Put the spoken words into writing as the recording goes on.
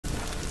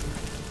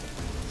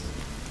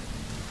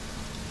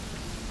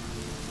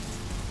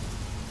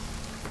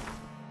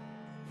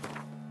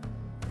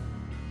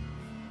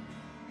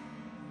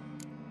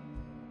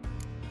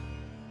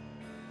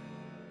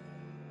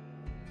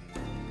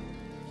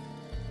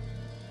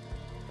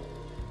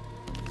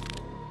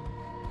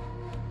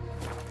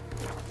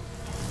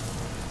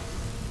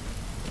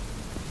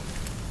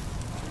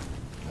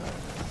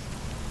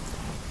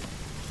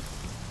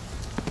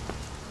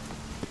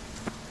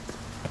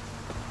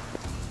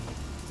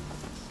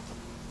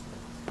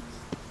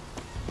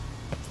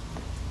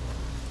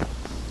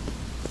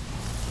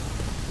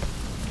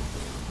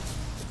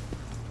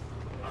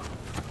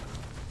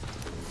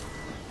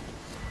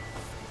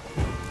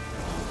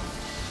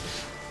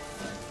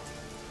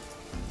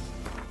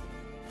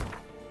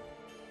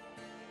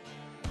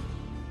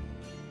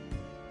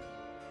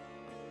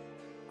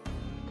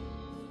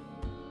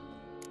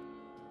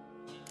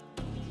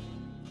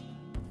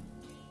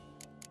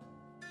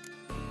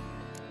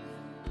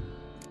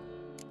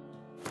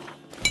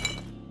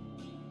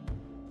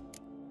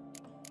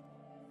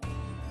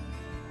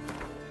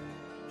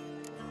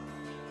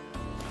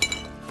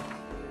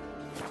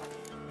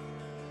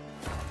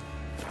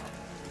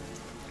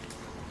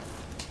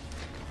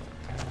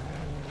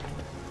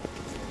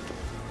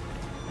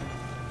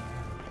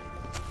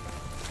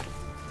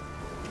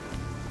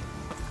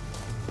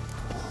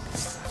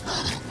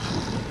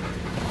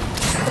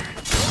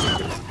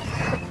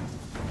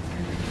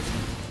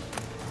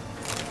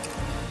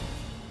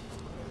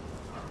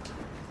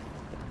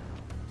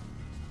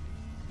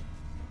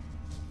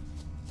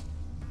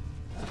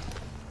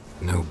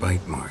No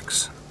bite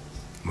marks.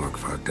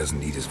 Morgvarg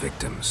doesn't eat his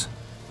victims.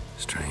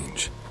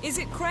 Strange. Is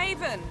it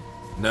Craven?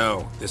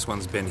 No, this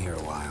one's been here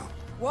a while.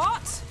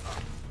 What?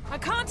 I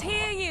can't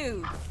hear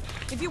you.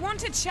 If you want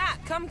to chat,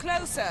 come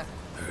closer.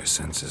 Her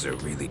senses are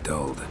really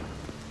dulled.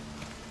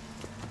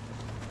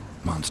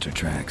 Monster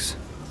tracks.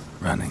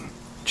 Running.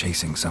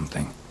 Chasing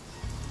something.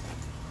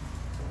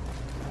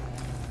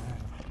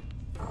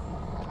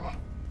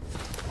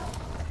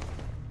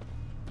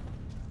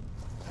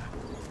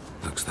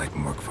 Looks like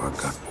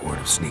Morgvarg got bored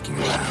of sneaking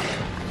around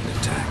and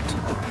attacked.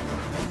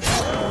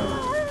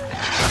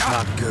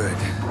 Not good.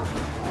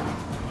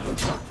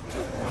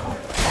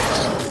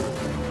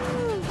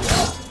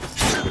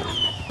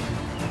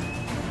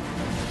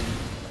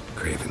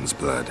 Craven's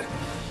blood.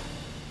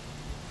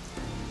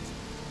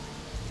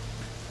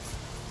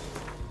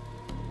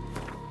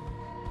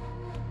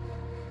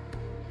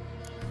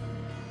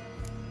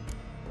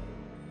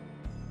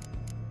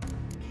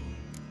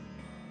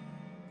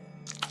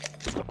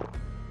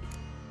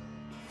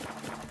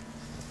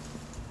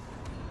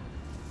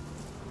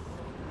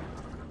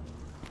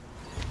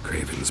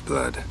 Craven's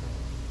blood.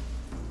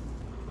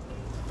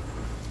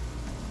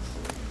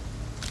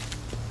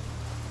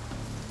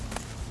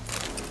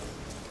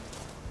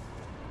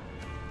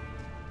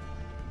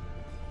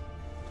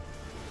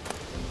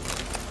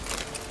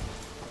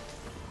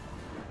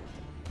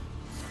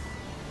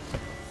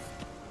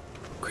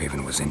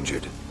 Craven was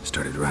injured,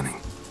 started running.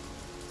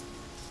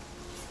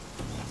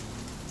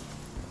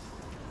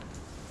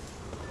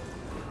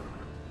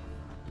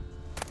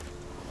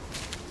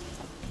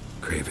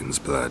 Craven's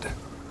blood.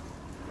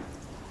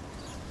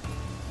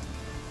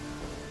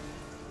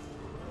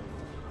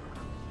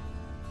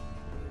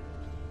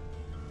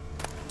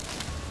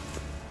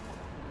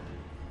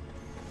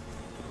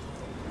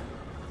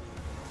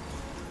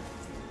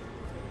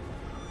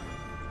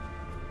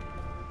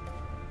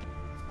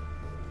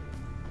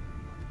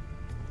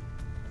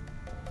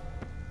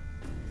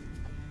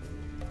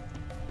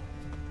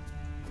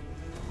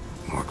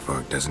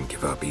 Morgvarg doesn't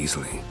give up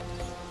easily.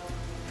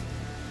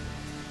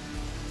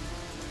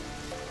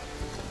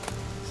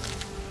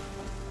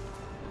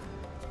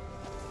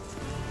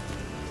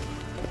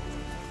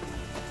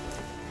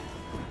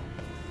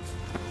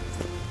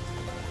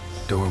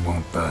 Door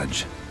won't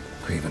budge.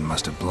 Craven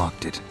must have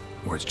blocked it,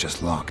 or it's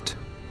just locked.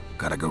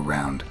 Gotta go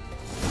round.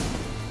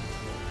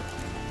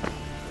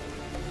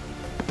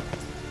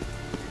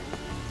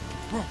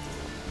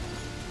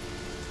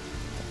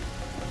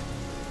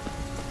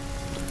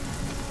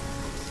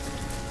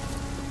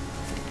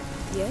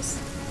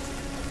 Yes?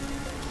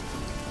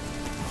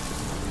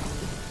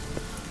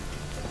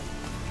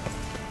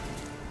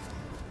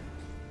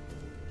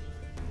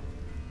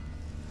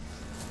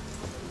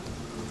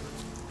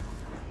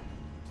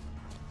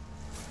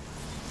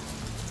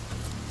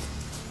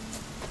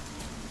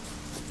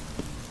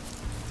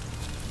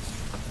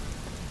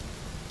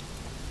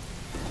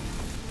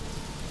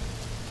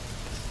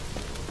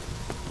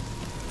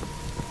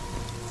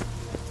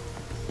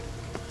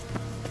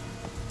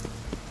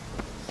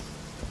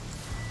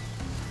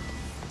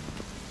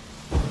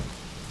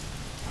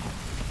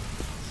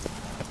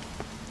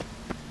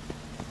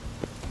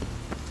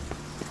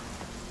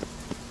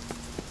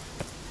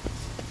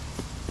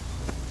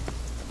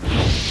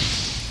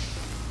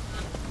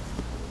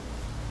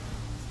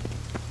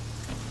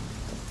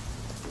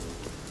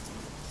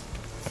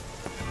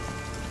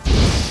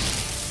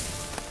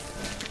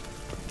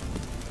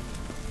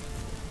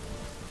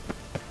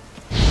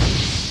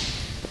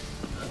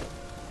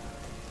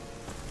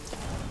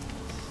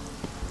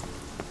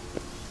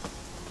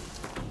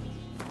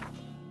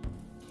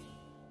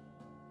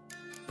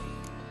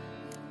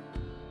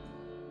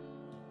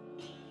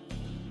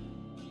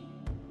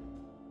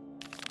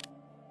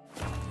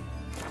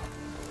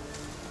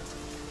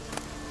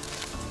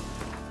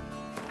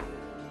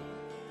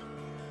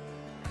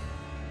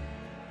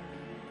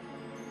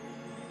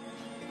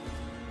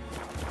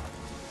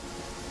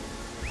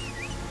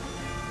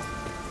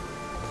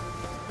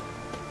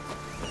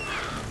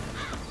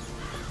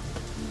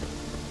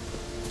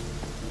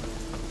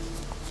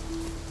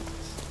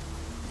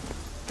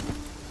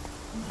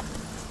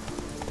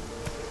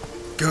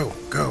 Go,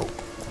 go.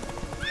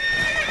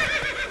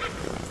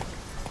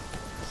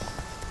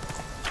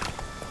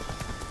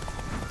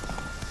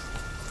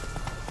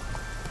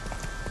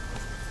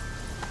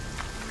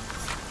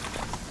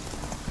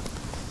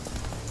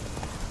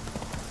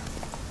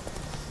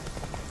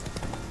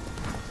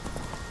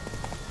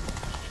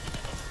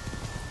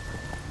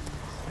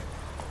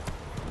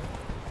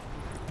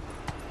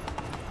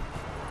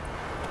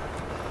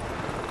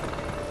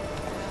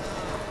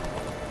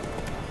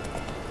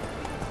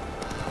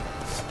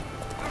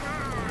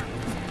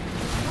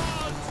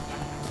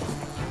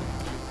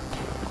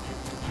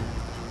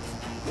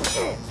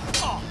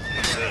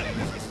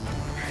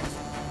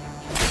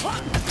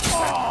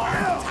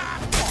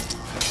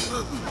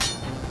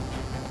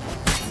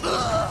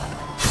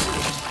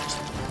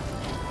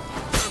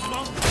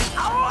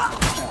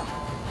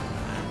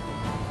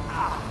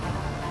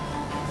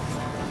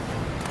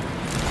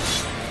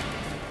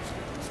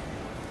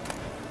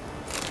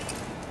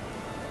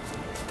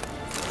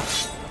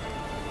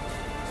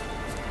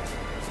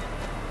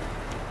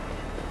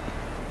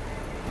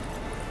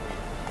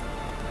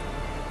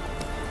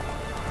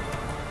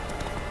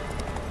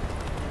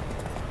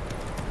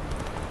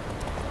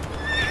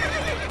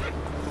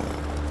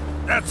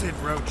 That's it,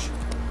 Roach.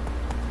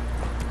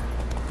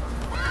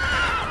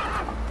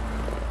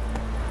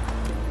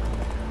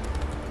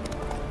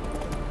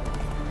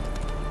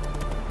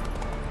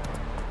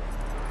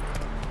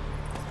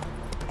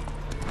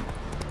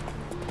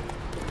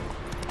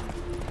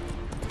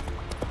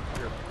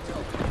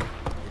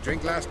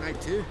 Drink last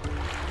night too?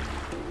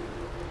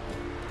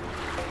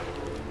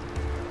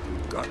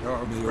 Got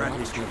our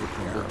gratitude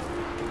here.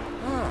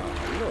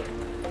 Ah, look.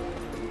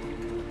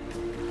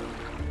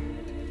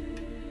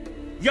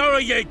 You're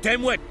a you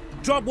dimwit!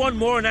 Drop one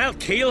more and I'll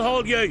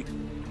keelhaul you!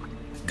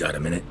 Got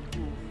a minute?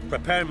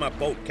 Preparing my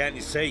boat, can't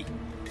you see?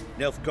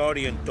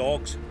 Nilfgaardian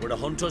dogs were the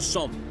hunter's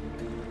son.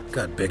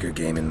 Got bigger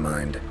game in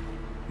mind.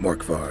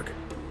 Morkvarg.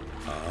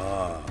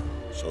 Ah,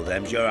 so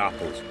them's your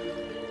apples.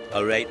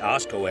 All right,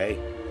 ask away.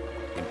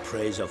 In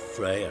praise of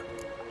Freya.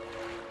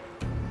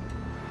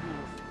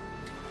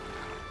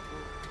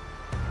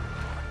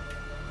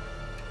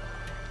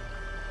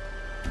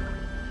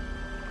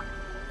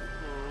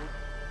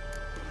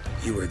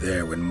 You were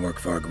there when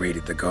Morkvarg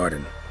raided the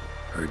garden.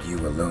 Heard you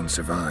alone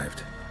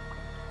survived.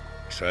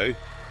 True.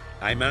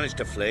 I managed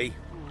to flee.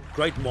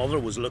 Great Mother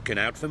was looking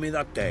out for me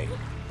that day.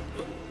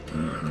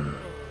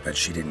 But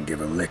she didn't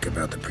give a lick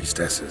about the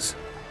priestesses.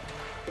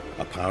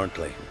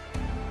 Apparently.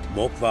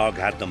 Morkvarg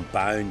had them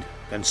bound,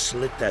 then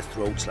slit their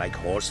throats like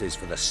horses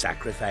for the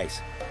sacrifice.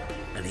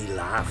 And he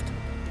laughed.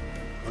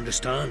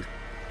 Understand?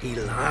 He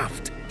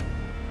laughed.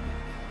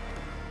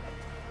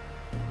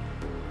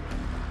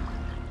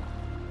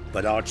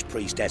 But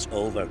Archpriestess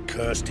Ulver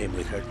cursed him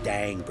with her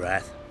dying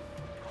breath.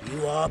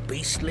 You are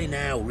beastly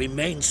now,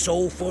 remain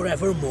so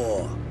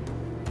forevermore.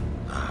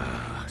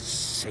 Ah,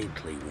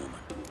 saintly woman.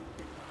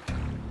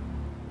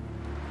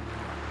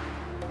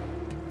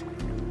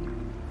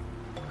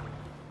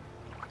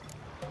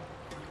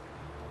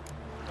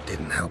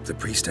 Didn't help the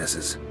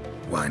priestesses.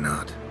 Why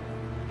not?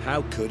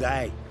 How could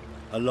I?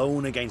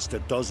 Alone against a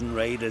dozen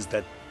raiders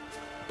that...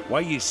 Why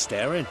are you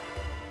staring?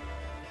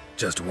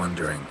 Just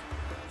wondering.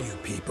 You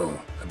people,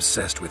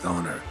 obsessed with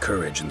honor,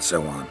 courage, and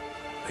so on.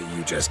 But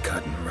you just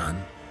cut and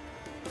run?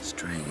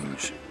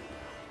 Strange.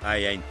 I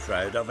ain't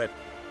proud of it.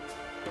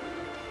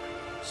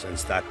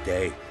 Since that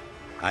day,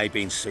 I've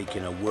been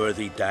seeking a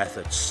worthy death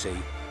at sea.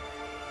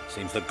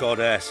 Seems the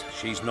goddess,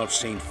 she's not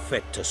seen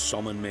fit to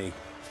summon me.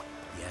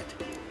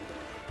 Yet.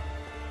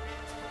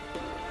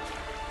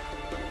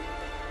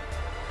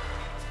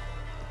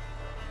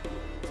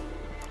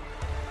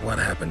 What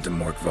happened to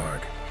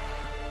Morkvarg?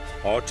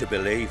 Hard to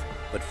believe,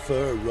 but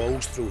fur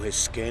rose through his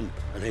skin,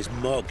 and his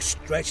mug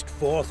stretched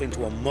forth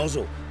into a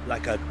muzzle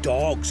like a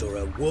dog's or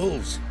a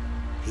wolf's.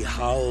 He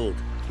howled,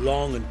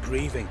 long and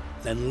grieving,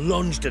 then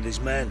lunged at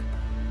his men.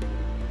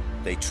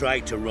 They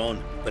tried to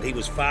run, but he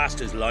was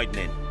fast as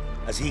lightning.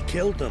 As he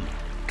killed them,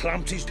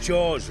 clamped his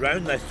jaws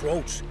round their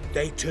throats,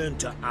 they turned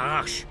to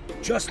ash,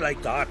 just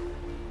like that.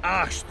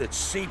 Ash that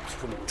seeped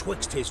from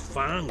twixt his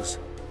fangs.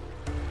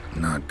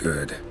 Not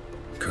good.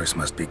 Curse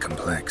must be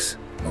complex,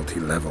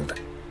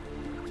 multi-leveled.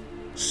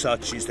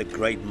 Such is the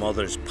Great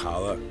Mother's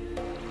power.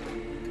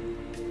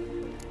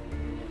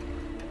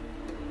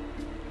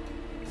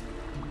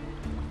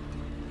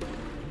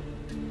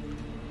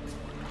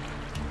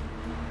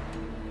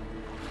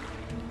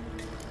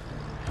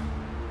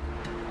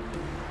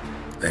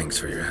 Thanks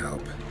for your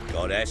help.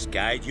 Goddess,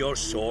 guide your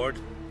sword.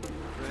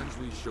 Friends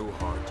we show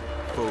heart,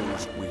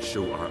 foes we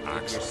show our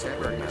axe.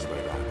 Remember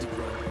that.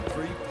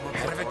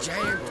 Head of a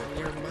giant in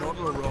your mouth.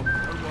 Bottle of rum,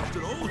 and washed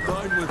it all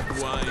down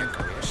with wine.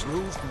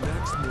 Rose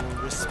next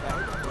more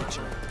respect,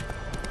 Richard.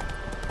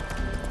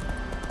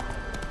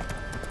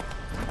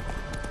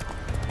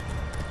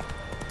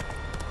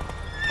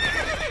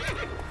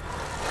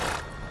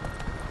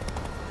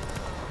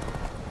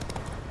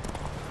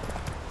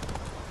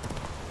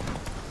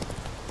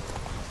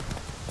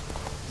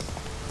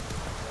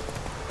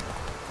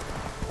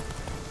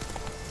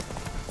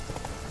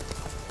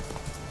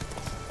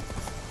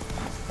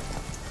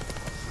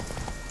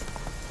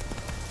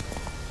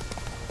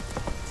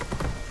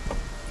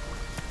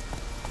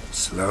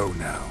 Slow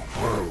now.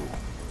 Whoa.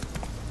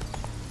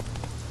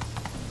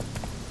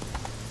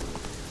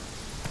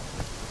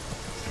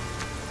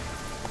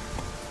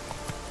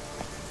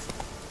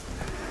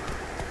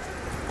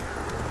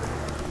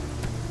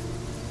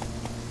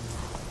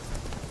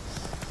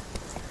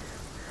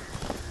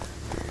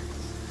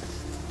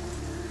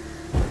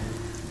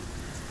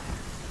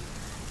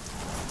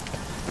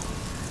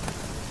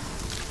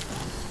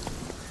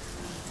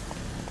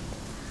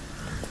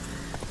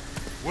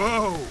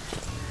 Whoa!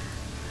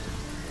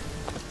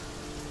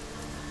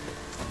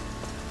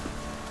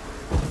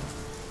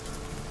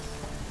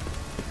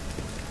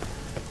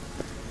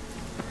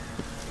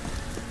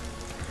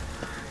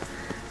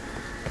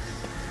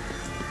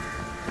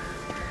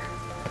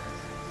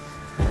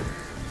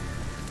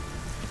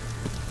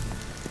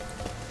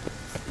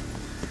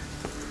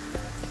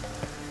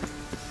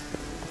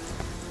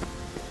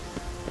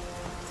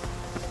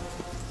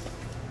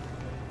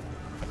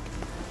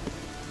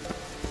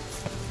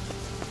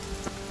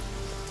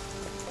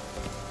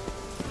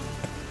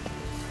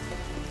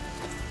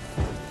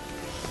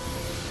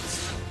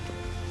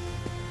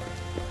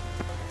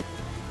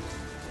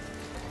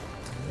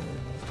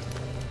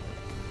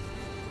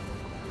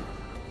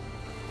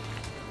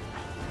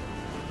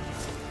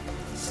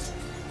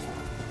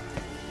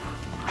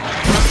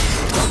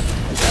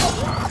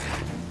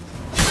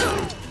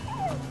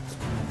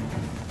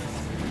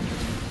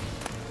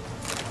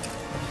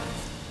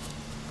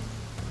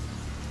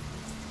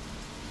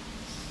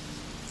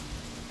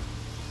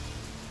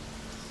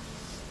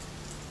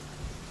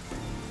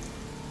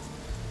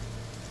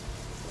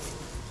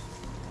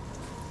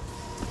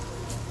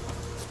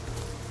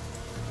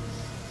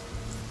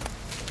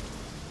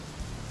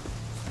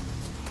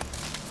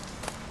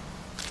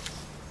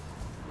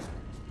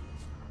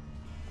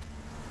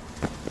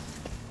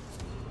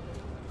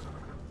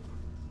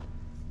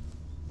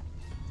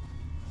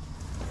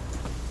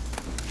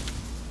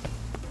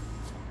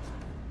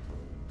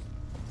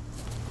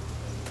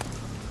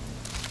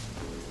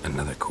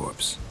 Another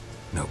corpse.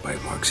 No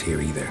bite marks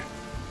here either.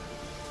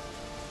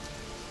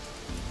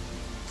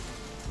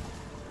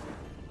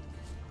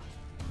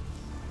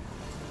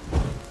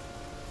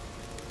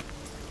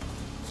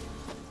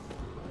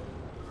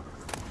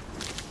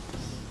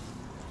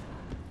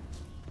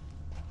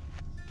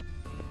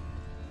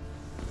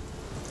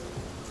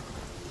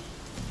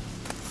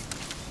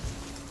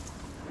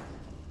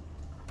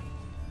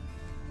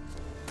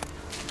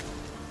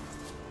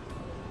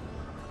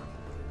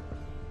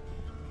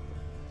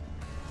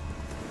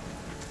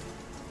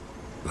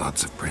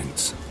 Lots of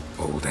prints,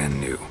 old and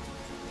new.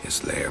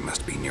 His lair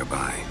must be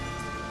nearby.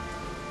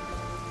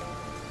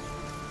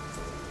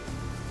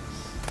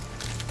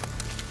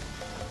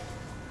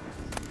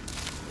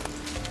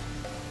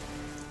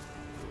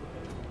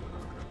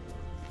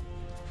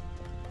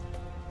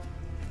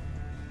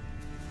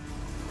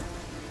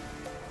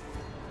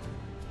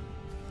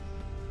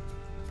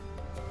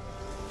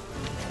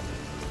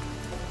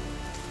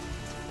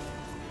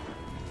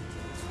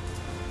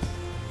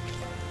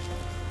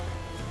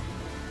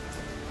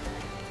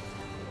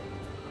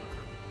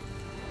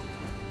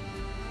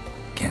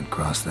 Can't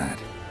cross that.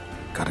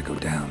 Gotta go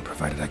down,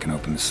 provided I can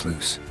open the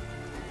sluice.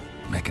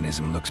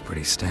 Mechanism looks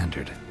pretty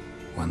standard.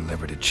 One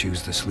lever to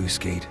choose the sluice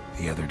gate,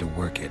 the other to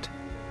work it.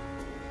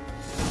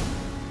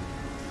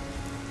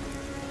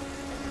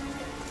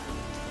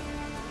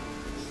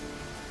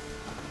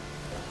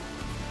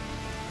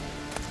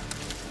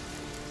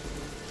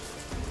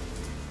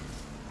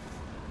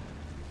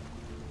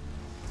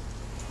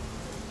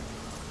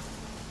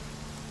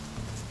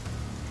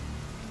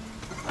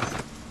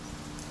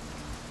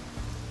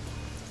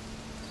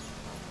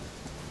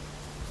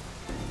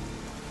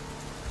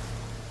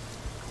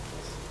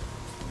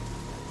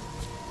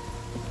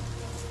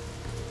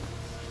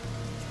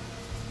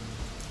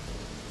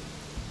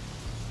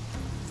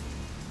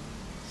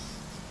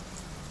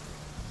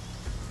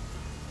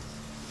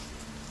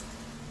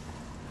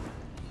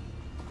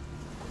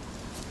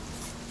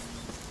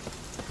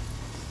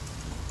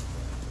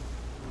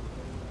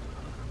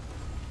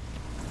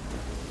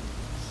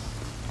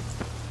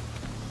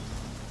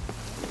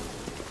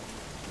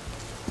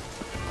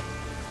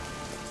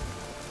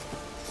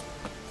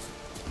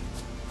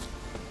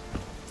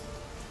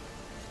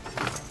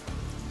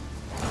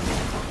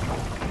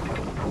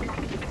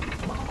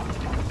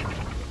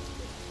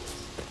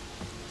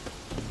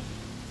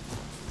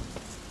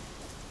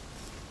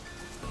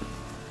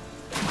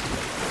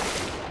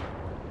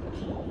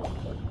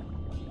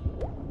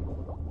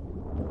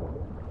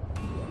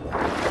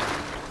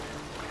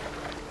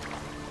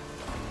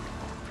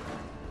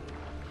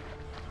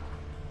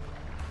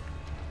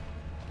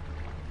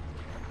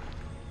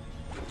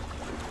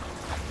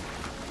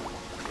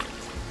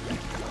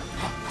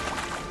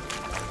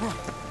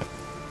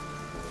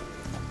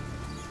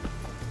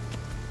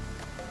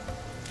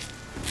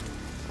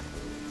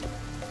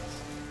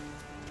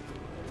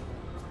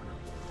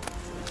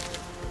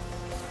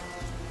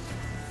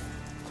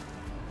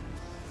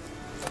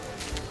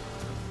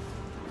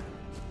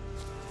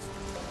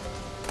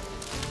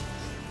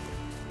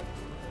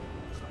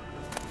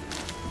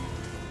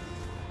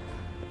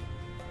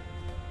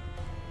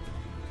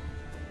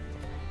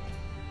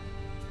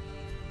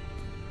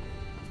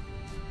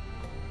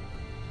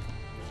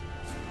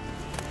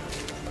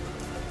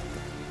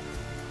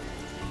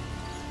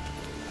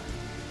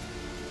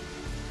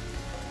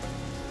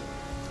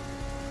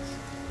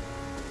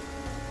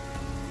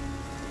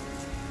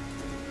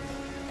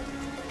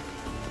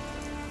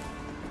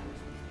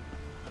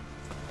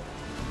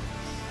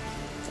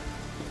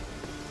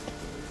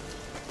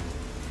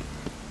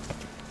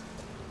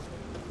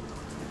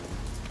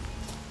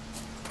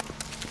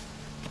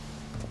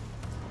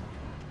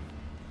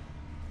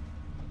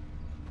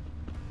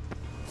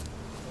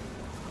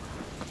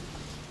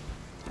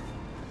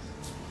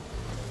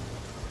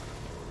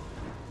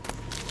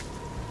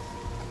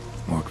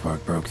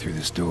 Morkvark broke through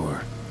this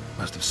door.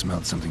 Must have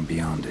smelled something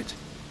beyond it.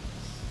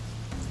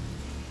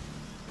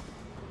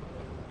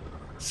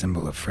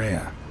 Symbol of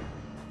Freya.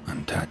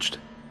 Untouched.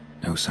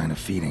 No sign of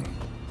feeding.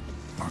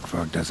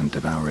 Morkvark doesn't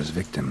devour his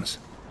victims.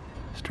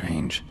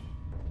 Strange.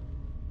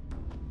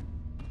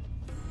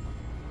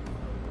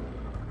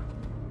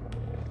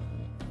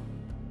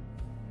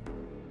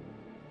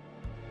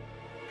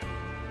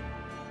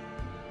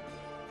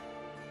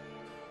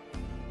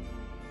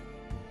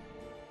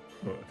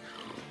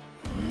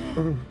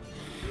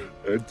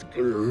 It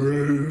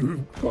grew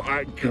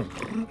back.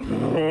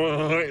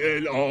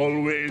 It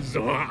always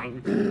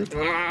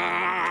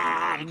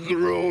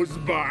grows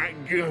back.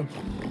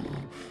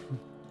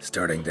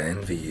 Starting to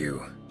envy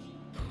you.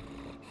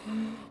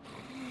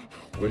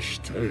 Wish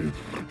to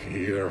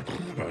hear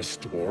a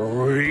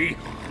story.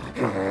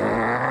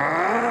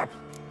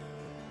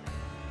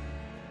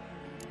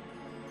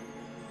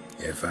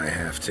 If I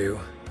have to,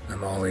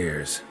 I'm all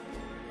ears.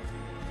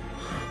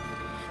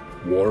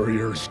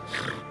 Warriors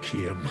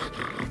came.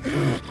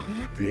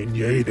 They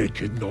knew they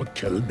could not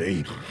kill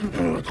me.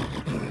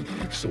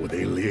 So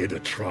they laid a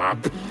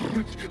trap.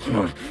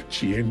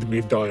 Chained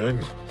me down.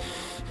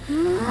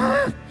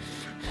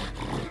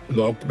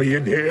 locked me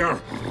in here.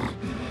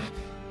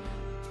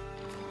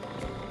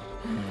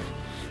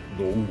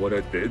 Know what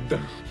I did?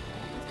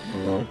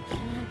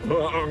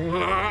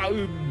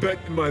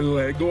 Bit my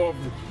leg off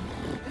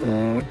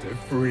to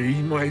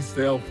free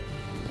myself.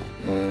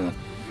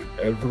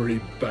 Every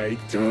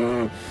bite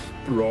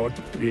brought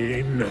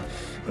pain,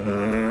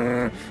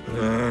 and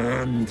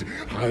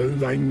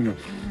howling,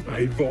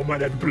 I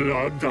vomited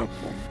blood.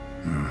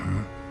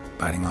 Mm-hmm.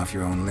 Biting off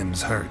your own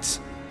limbs hurts.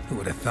 Who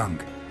would have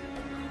thunk?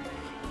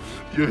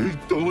 You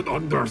don't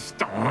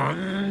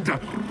understand.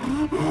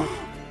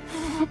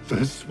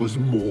 This was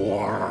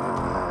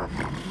more.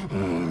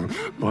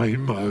 My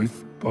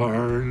mouth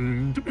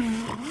burned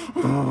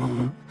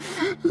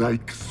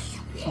like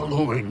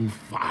swallowing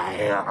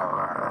fire,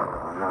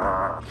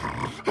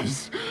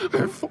 as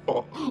if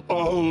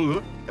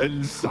all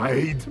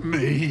inside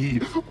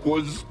me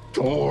was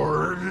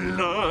torn.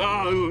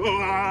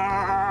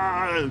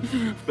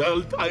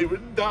 Felt I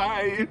would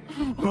die,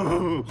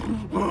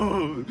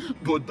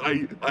 but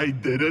I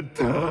did it.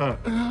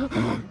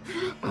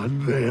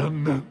 And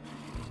then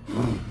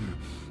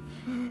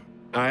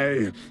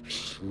I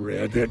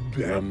shredded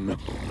them,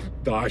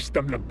 dashed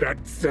them to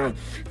bits,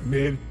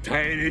 made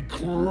tiny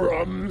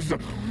crumbs of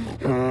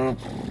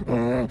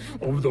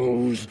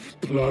those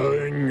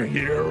plowing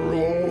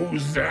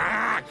heroes.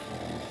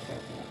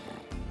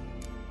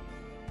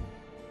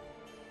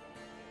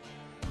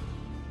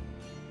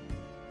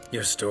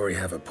 Your story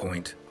have a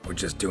point. We're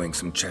just doing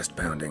some chest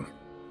pounding.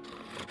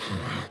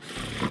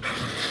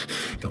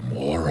 The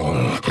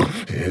moral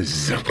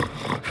is...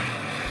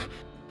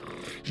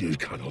 you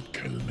cannot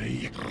kill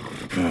me,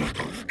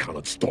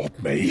 cannot stop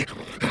me.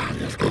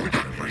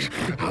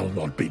 I'll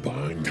not be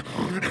bound.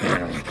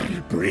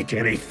 Break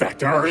any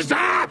fetters.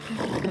 The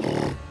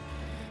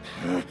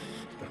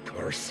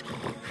curse.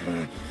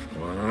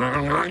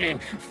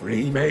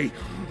 Free me,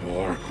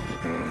 or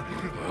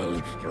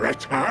I'll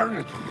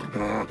return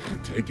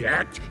to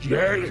get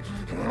you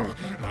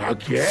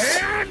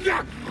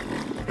again.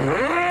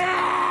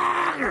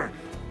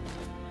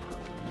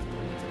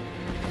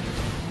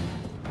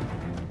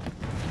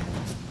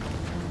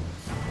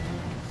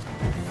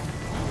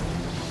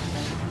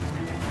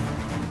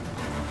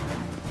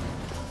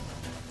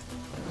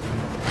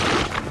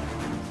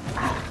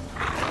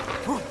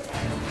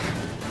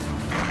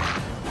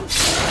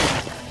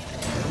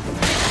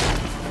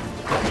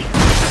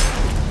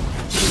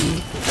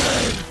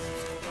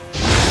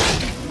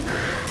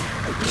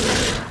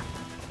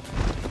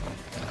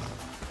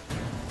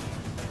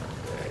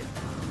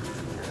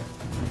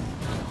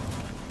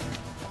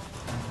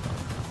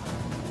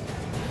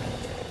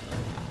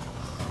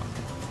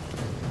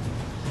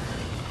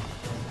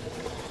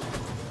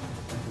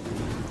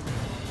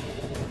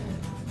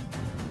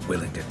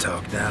 Willing to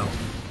talk now?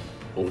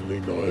 Only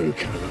now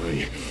can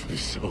I.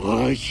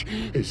 Such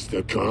is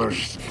the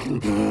curse.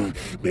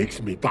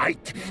 Makes me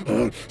bite,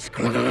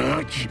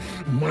 scratch,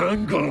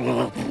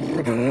 mangle,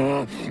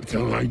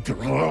 till I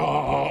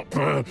drop.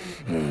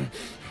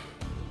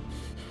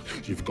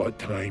 You've got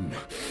time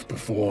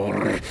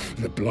before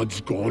the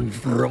blood's gone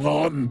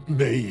from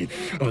me,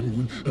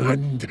 and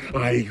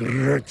I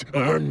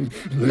return.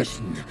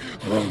 Listen,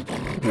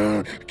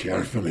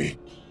 carefully.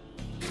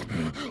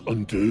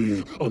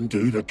 Undo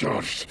the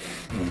curse.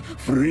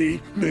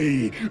 Free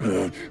me.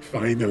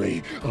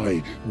 Finally,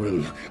 I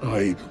will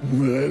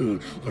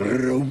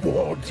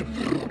reward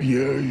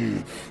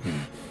you.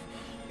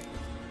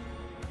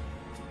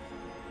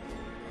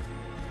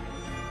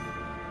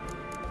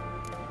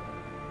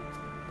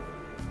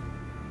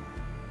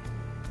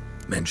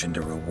 Mentioned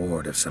a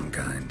reward of some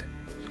kind.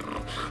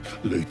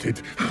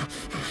 Looted,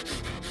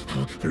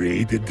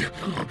 raided,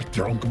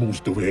 drunk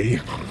most away,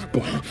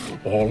 but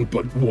all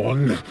but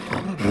one.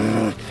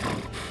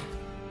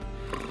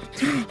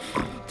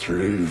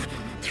 True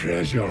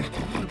treasure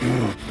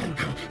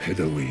hid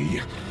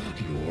away.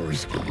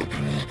 Yours.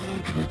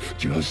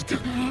 Just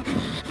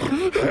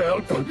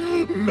help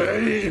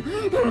me.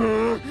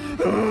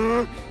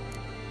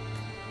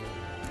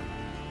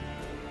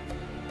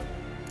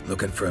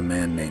 Looking for a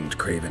man named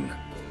Craven.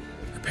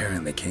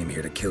 Apparently came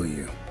here to kill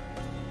you.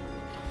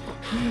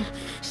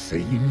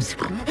 Seems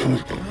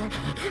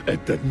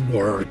it didn't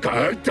work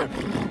out.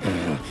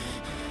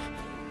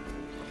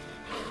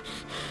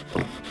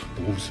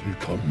 Those who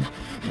come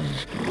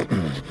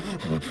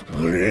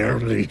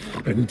rarely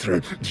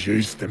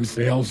introduce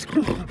themselves.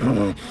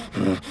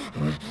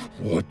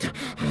 What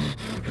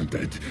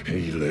did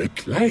he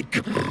look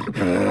like?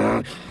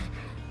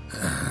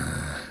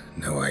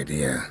 No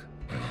idea.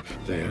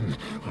 Then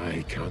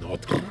I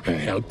cannot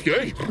help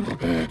you.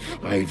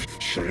 I've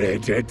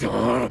shredded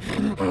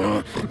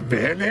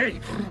many.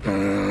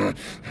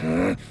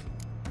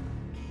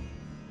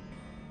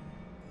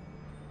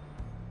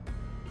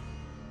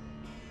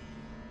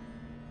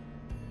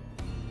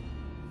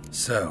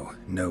 So,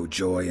 no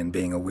joy in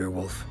being a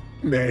werewolf?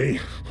 Nay,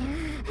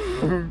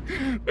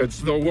 it's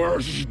the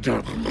worst.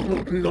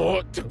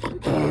 Not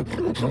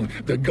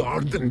the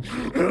garden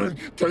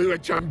to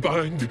which I'm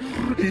bound,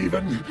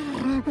 even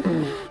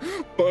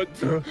but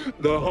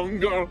the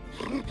hunger.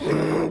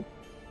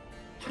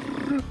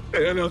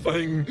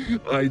 Anything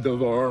I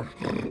devour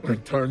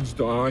returns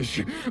to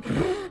ash.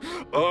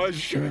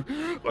 Ash,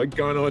 I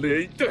cannot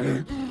eat,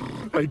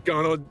 I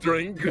cannot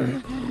drink,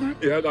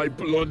 yet I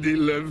bloody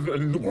live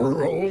and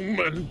roam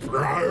and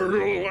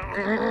prowl.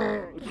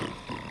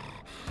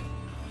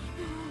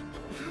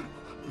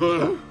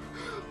 The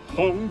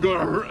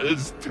hunger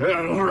is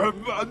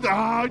terrible,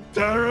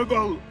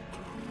 terrible.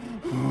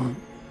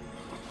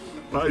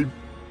 I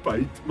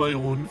bite my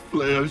own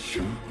flesh,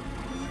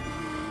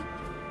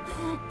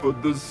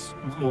 but the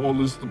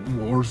smallest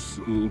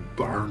morsel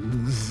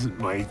burns in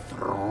my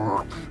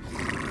throat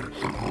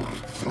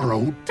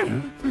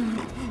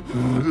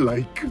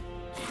like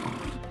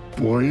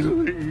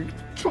boiling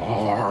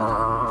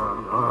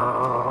tar.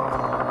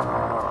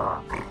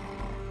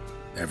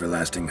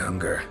 Everlasting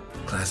hunger,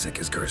 classic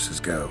as curses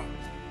go.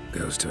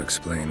 Goes to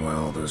explain why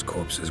all those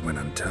corpses went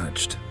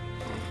untouched.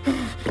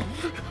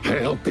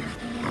 Help,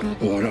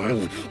 or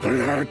I'll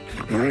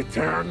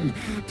return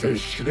to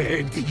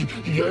shred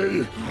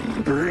you,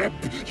 rip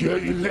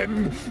you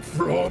limb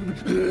from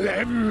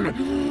limb.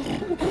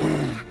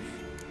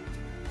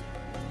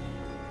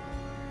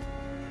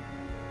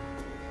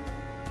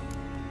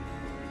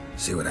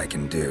 See what I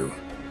can do.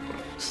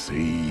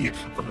 See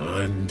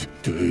and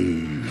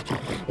do,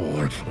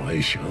 or I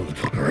shall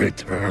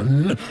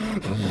return.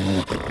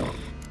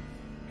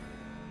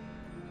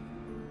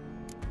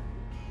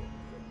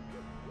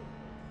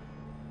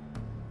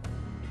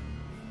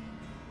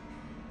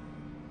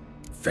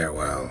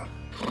 Farewell.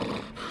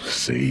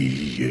 See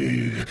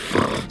you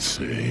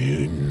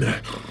soon.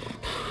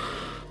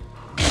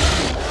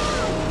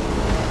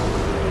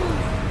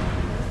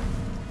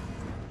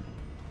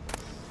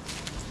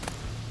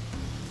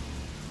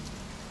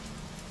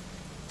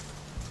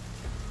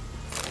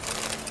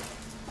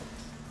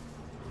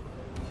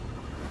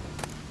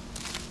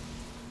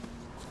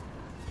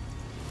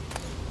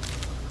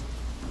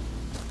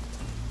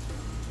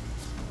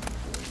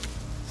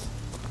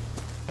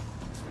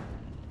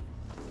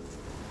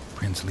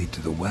 Prints lead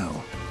to the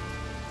well.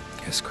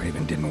 Guess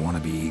Craven didn't want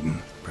to be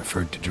eaten,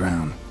 preferred to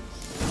drown.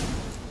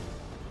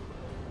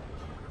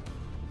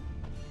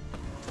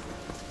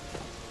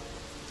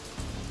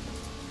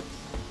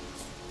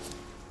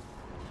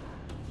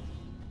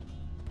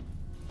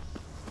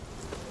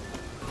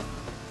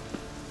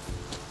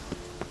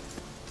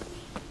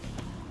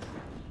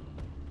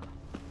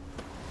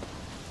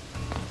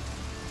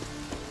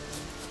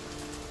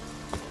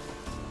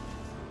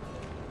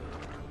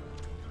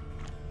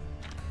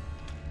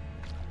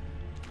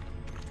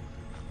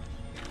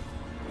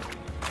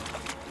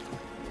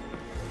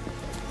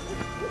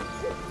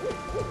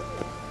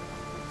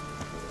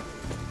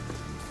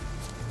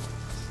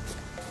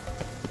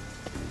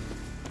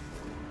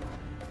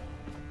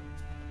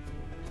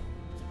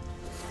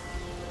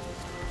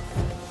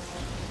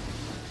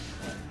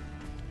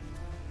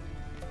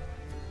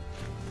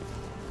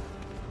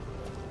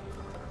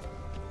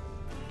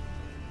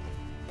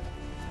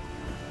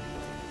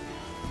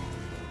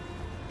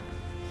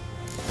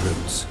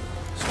 Roots.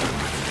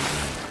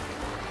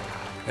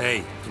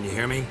 Hey, can you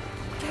hear me?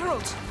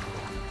 Geralt,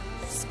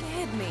 you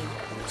scared me.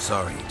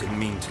 Sorry, didn't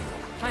mean to.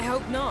 I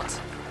hope not.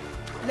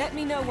 Let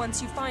me know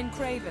once you find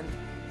Craven.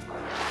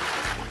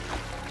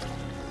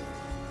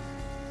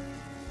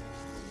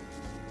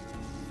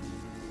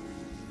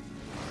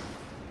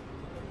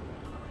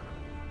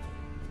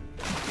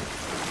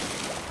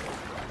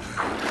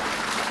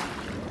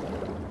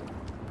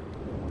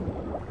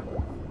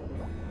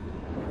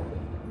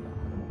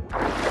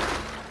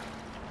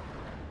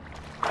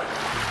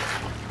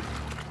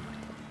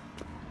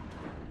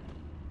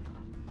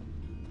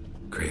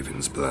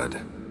 Craven's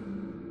blood.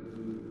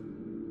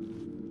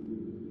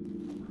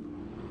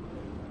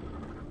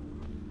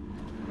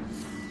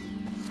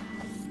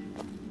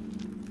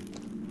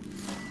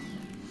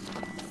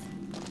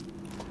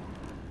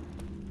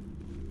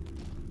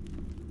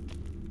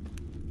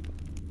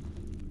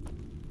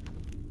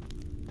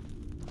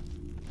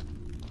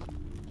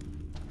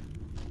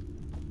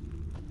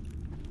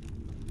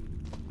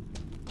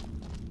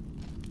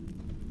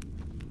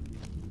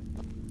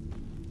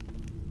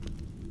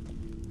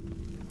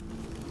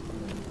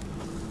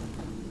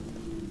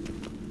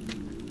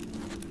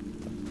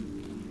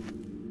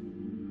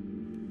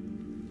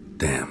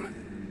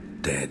 Damn.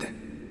 Dead.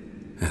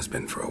 Has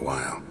been for a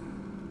while.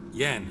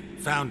 Yen,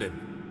 found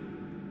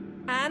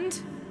him.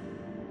 And?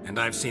 And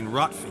I've seen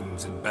rot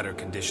fiends in better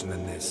condition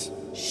than this.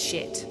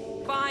 Shit.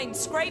 Fine,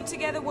 scrape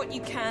together what you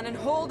can and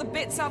haul the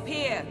bits up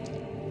here.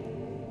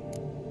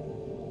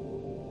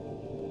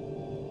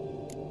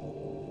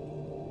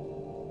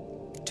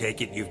 Take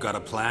it you've got a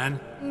plan?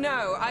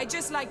 No, I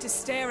just like to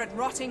stare at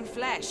rotting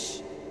flesh.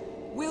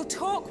 We'll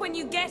talk when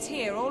you get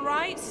here, all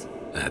right?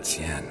 That's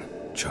Yen.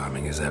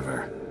 Charming as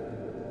ever.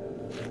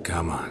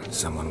 Come on,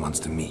 someone wants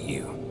to meet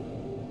you.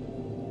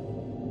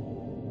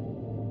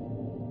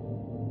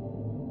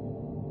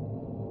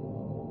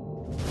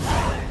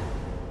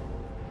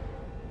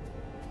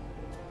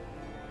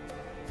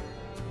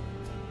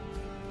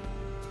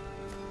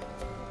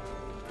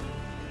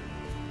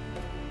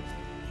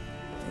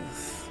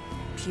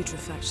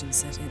 putrefaction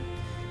set in.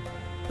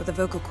 But the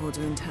vocal cords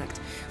are intact.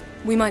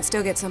 We might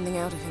still get something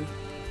out of him.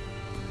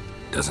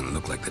 Doesn't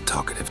look like the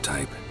talkative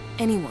type.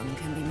 Anyone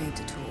can be made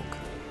to talk.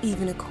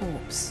 Even a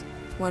corpse.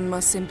 One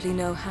must simply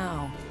know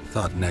how.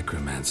 Thought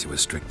necromancy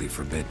was strictly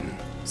forbidden.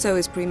 So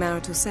is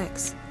premarital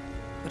sex.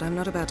 But I'm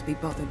not about to be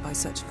bothered by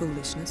such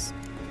foolishness.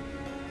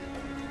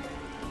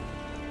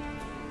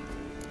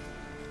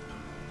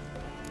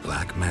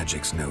 Black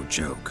magic's no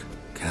joke.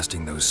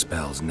 Casting those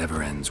spells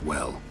never ends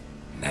well.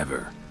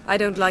 Never. I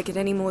don't like it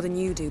any more than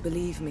you do,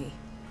 believe me.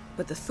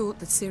 But the thought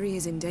that Ciri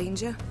is in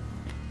danger,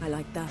 I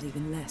like that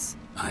even less.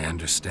 I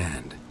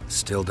understand.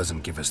 Still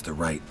doesn't give us the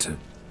right to...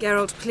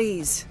 Geralt,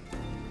 please.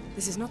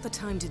 This is not the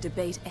time to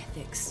debate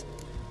ethics.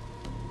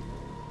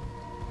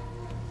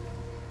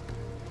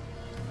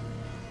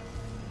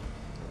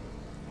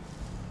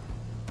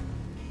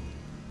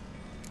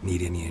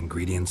 Need any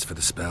ingredients for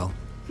the spell?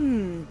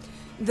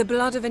 The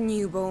blood of a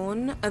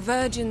newborn, a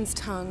virgin's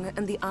tongue,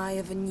 and the eye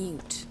of a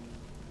newt.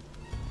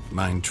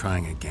 Mind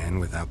trying again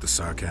without the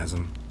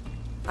sarcasm?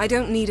 I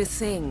don't need a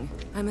thing.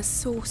 I'm a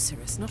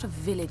sorceress, not a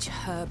village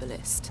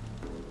herbalist.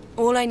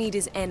 All I need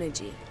is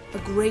energy. A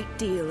great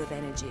deal of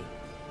energy.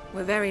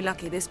 We're very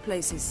lucky this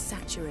place is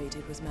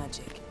saturated with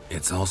magic.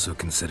 It's also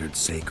considered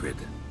sacred.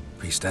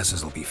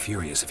 Priestesses will be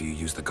furious if you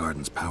use the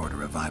garden's power to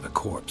revive a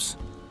corpse.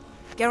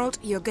 Geralt,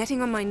 you're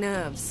getting on my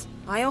nerves.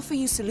 I offer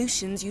you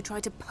solutions, you try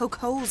to poke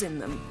holes in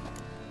them.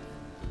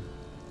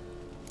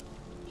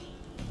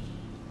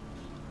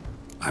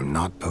 I'm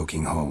not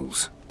poking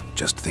holes.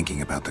 Just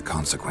thinking about the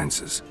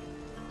consequences.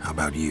 How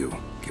about you?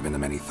 Given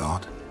them any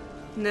thought?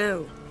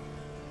 No.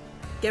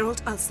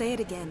 Geralt, I'll say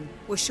it again.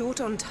 We're short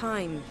on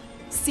time.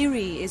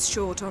 Ciri is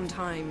short on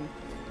time.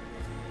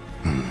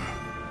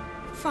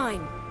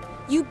 Fine.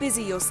 You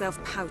busy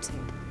yourself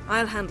pouting.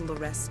 I'll handle the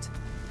rest.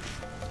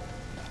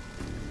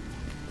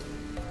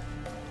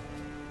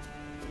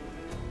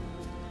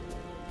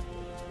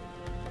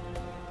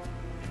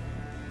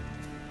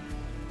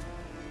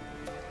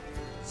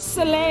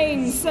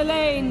 Selene,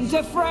 Selene,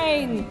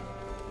 Dufresne!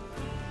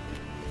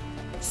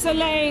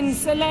 Selene,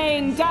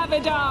 Selene,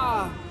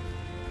 Davidar!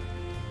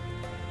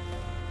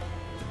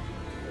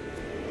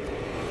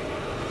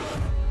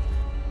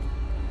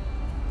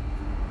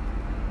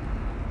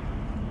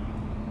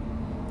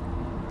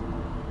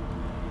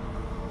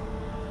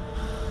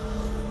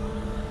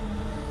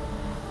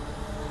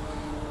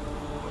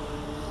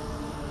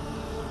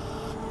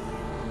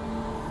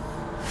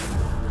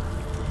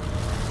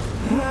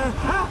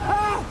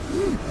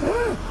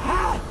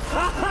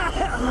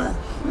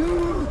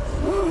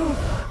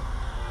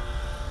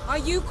 Are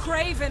you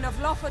Craven of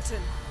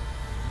Lofoten?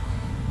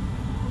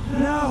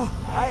 No,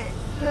 I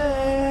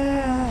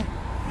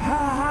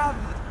have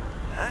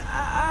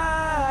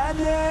a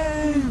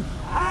name.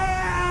 I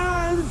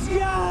am a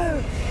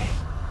Skull.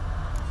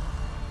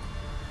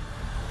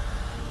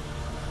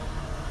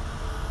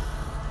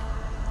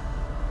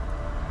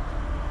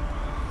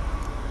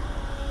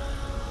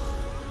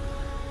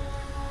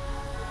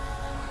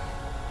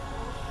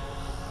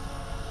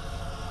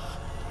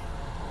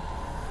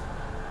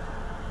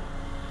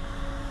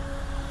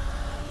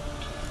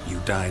 You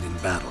died in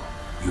battle.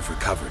 You've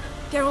recovered.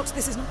 Geralt,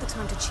 this is not the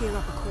time to cheer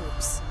up a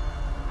corpse.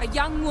 A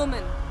young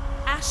woman.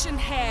 Ashen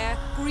hair,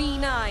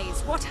 green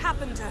eyes. What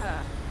happened to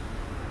her?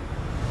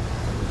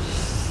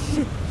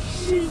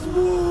 She's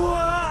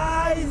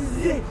wise.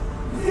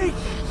 They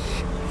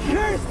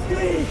cursed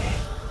me.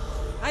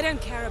 I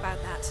don't care about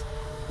that.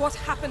 What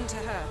happened to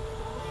her?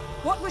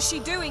 What was she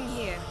doing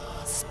here?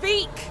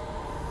 Speak!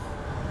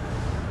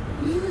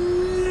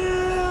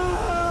 No.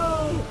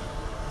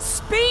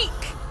 Speak!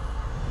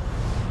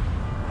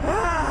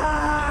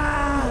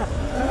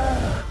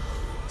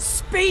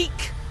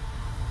 Speak!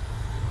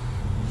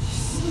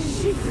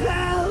 She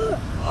fell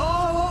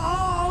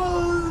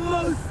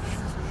almost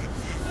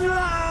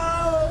drowned.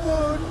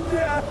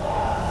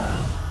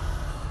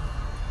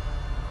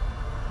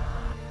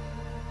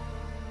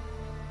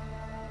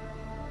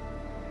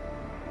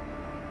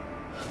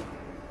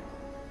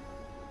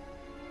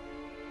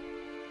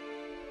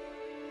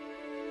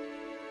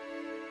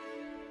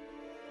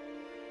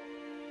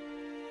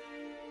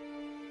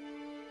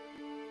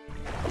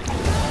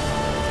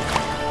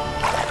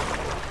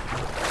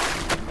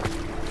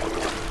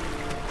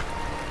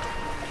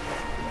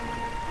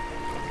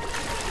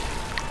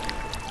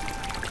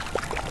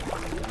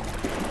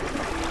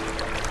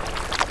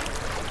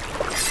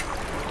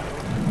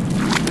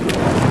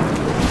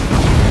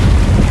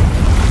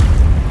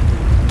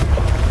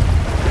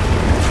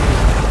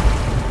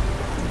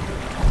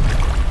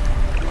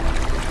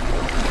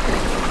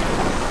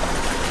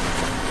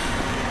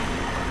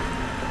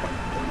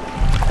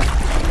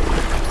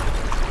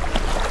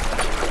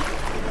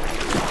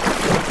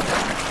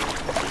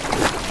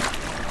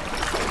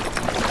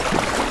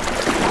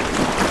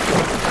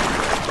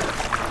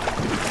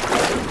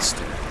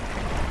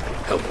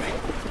 Help me.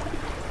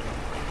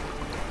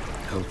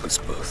 Help us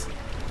both.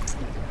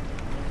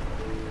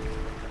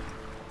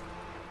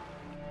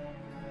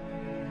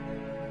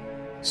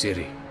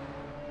 Ciri.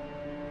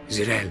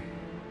 Zirel.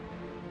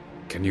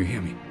 Can you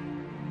hear me?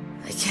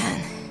 I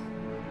can.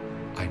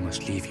 I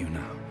must leave you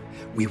now.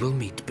 We will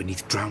meet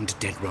beneath drowned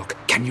dead rock.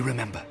 Can you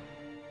remember?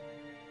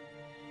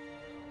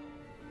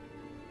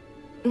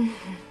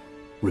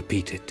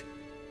 Repeat it.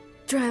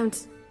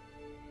 Drowned...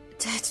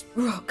 dead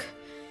rock.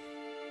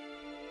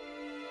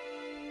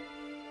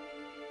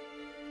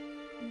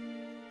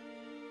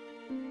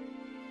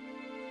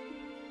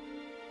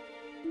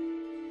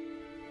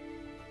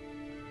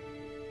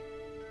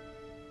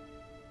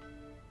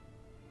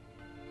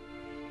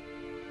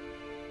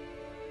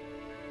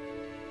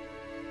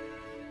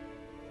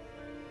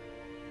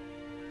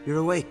 You're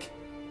awake.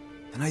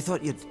 And I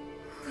thought you'd...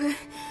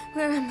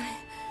 Where am I?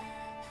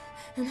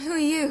 And who are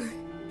you?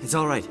 It's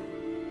all right.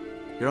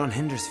 You're on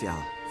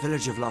Hindersfjall,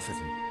 village of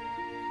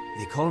Lofothin.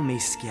 They call me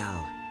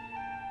Skjal.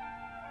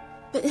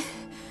 But...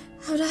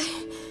 how'd I...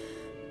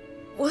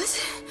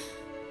 what?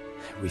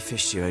 We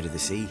fished you out of the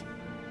sea.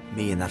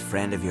 Me and that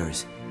friend of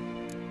yours.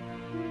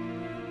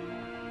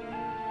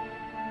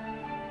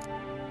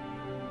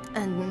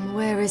 And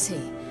where is he?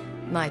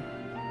 My...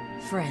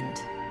 friend?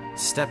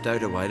 Stepped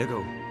out a while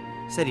ago.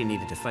 Said he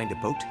needed to find a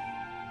boat.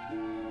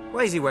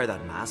 Why does he wear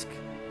that mask?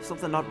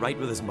 Something not right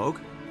with his mug?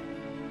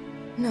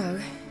 No.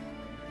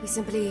 He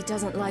simply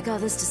doesn't like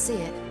others to see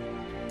it.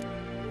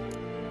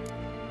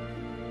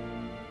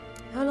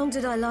 How long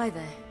did I lie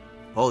there?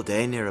 All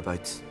day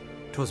nearabouts.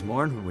 'Twas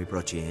morn when we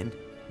brought you in.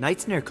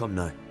 Night's near come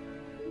now.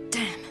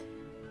 Damn.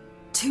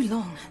 Too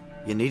long.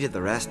 You needed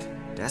the rest,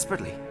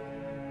 desperately.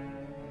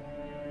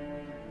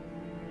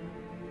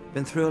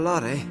 Been through a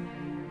lot, eh?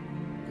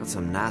 Got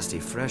some nasty,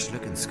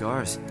 fresh-looking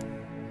scars.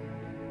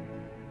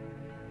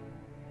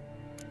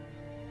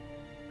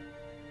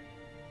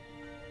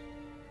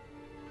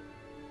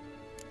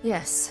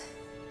 Yes.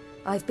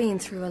 I've been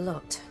through a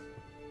lot.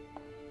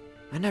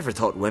 I never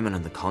thought women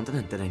on the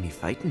continent did any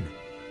fighting.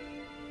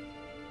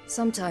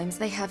 Sometimes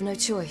they have no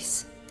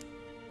choice.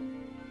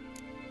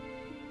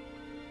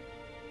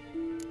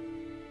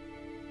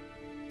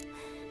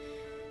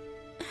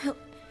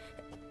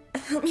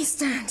 Help me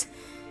stand.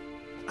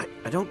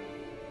 I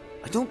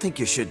don't think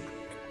you should...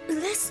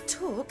 Less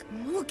talk,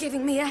 more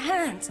giving me a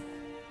hand.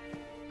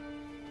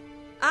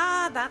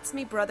 Ah, that's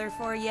me brother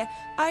for you.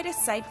 Out of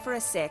sight for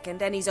a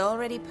second, and he's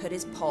already put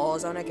his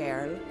paws on a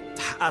girl.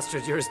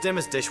 Astrid, you're as dim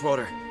as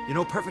dishwater. You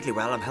know perfectly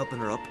well I'm helping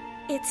her up.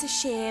 It's a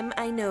shame,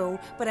 I know,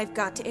 but I've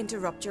got to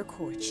interrupt your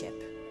courtship.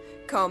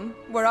 Come,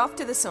 we're off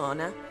to the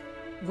sauna.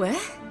 Where?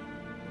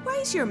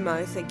 Why's your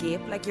mouth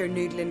agape like you're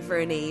noodling for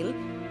an eel?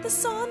 The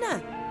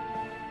sauna.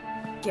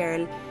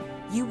 Girl,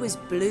 you was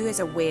blue as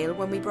a whale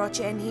when we brought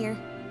you in here.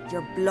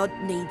 Your blood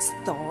needs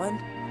thawing.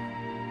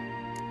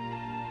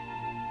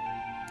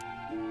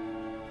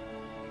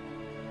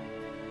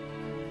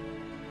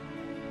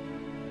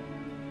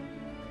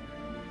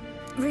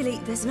 Really,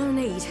 there's no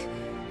need.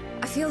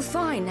 I feel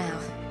fine now.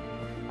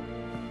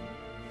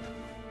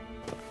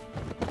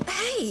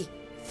 Hey!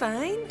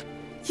 Fine?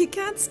 You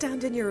can't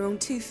stand on your own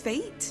 2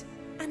 feet.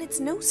 And it's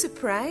no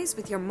surprise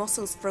with your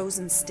muscles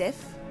frozen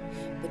stiff.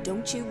 But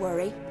don't you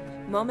worry.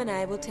 Mum and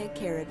I will take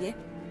care of you.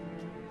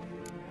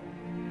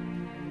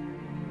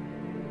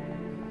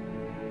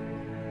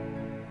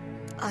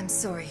 I'm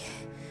sorry,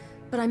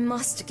 but I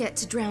must get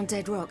to Drowned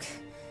Dead Rock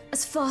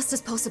as fast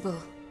as possible.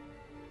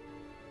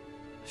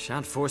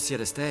 Shan't force you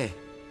to stay.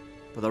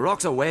 But the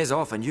rock's a ways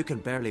off and you can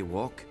barely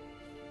walk.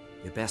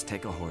 You best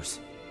take a horse.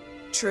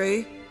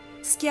 True.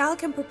 Skjal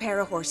can prepare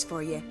a horse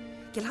for you.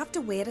 You'll have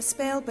to wait a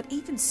spell, but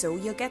even so,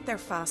 you'll get there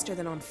faster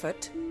than on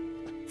foot.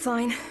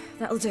 Fine,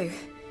 that'll do.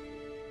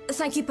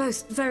 Thank you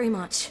both very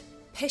much.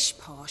 Pish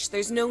posh,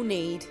 there's no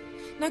need.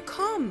 Now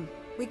come,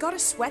 we gotta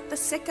sweat the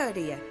sick out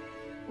of you.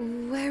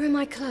 Where are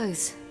my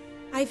clothes?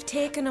 I've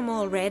taken them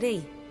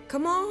already.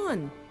 Come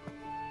on.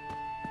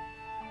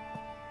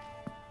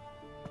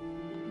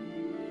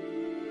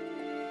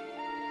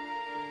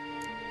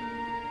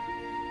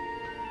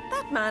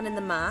 That man in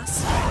the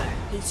mask,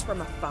 he's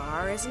from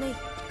afar, isn't he?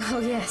 Oh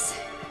yes,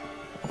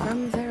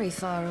 from very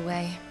far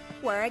away.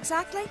 Where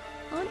exactly?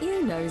 Aren't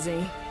you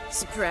nosy?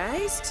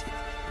 Surprised?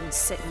 Been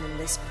sitting in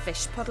this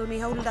fish puddle me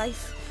whole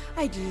life.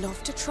 I'd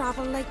love to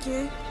travel like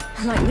you.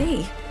 Like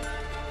me?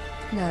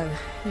 No,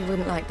 you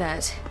wouldn't like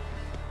that.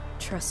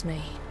 Trust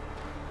me.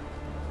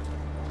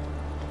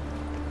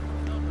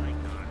 Not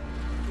like that.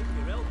 Keep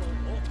your elbow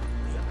up,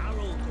 or your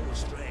arrow will go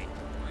astray.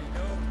 I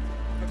know,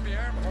 but my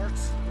arm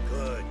hurts.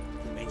 Good.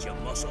 Means your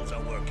muscles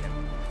are working.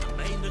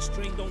 Mind the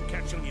string don't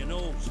catch on your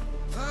nose.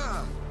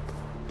 Ah,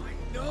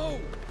 I know.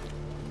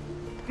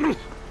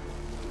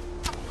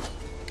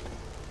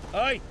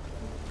 Aye,